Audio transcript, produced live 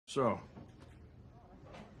So,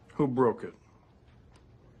 who broke it?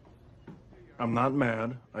 I'm not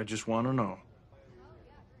mad. I just want to know.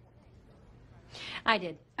 I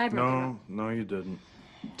did. I broke it. No, you didn't.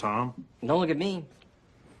 Tom? Don't look at me.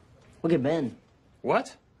 Look at Ben.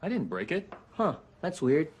 What? I didn't break it. Huh, that's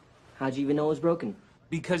weird. How'd you even know it was broken?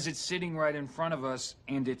 Because it's sitting right in front of us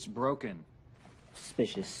and it's broken.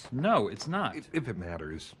 Suspicious. No, it's not. If it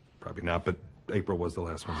matters. Probably not, but April was the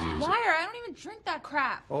last one to use it. Liar, I don't even drink that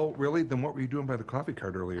crap. Oh, really? Then what were you doing by the coffee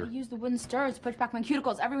cart earlier? I used the wooden stirrers to push back my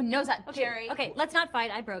cuticles. Everyone knows that, Okay, Jerry. okay, let's not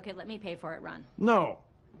fight. I broke it. Let me pay for it, Ron. No.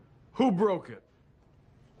 Who broke it?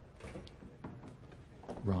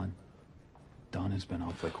 Ron, Don has been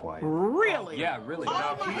awfully quiet. Really? Yeah, really.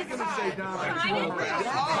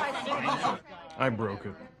 I broke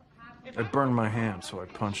it. It burned my hand, so I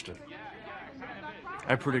punched it.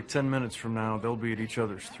 I predict 10 minutes from now, they'll be at each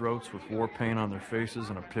other's throats with war paint on their faces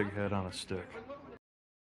and a pig head on a stick.